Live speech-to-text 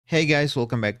Hey guys,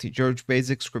 welcome back to George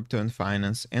Basics Crypto and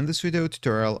Finance. In this video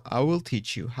tutorial, I will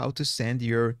teach you how to send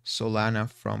your Solana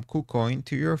from Kucoin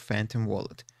to your Phantom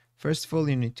wallet. First of all,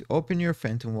 you need to open your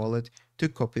Phantom wallet to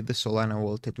copy the Solana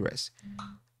wallet address.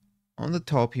 On the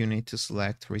top, you need to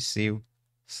select Receive,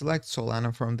 select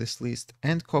Solana from this list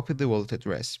and copy the wallet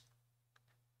address.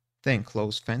 Then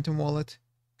close Phantom wallet,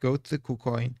 go to the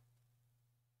Kucoin,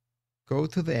 go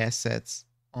to the Assets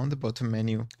on the bottom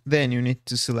menu. Then you need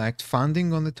to select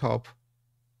Funding on the top.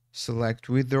 Select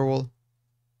withdrawal.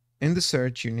 In the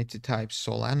search, you need to type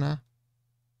Solana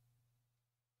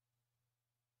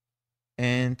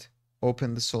and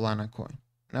open the Solana coin.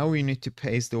 Now we need to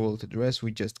paste the wallet address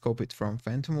we just copied from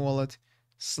Phantom wallet.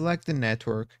 Select the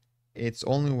network. It's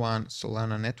only one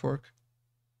Solana network.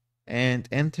 And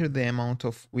enter the amount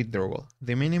of withdrawal.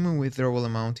 The minimum withdrawal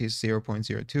amount is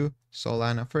 0.02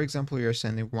 Solana. For example, you're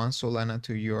sending 1 Solana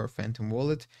to your Phantom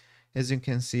wallet. As you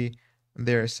can see,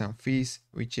 there are some fees,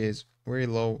 which is very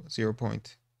low,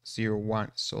 0.01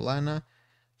 Solana.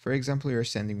 For example, you're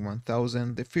sending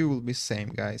 1000. The fee will be same,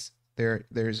 guys.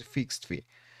 There's a fixed fee.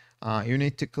 You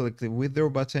need to click the withdraw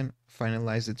button,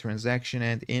 finalize the transaction,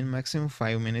 and in maximum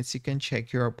 5 minutes, you can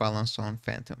check your balance on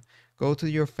Phantom. Go to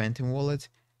your Phantom wallet,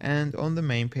 and on the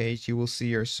main page, you will see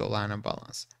your Solana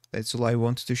balance. That's all I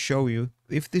wanted to show you.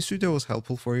 If this video was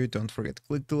helpful for you, don't forget to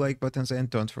click the like buttons and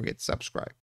don't forget to subscribe.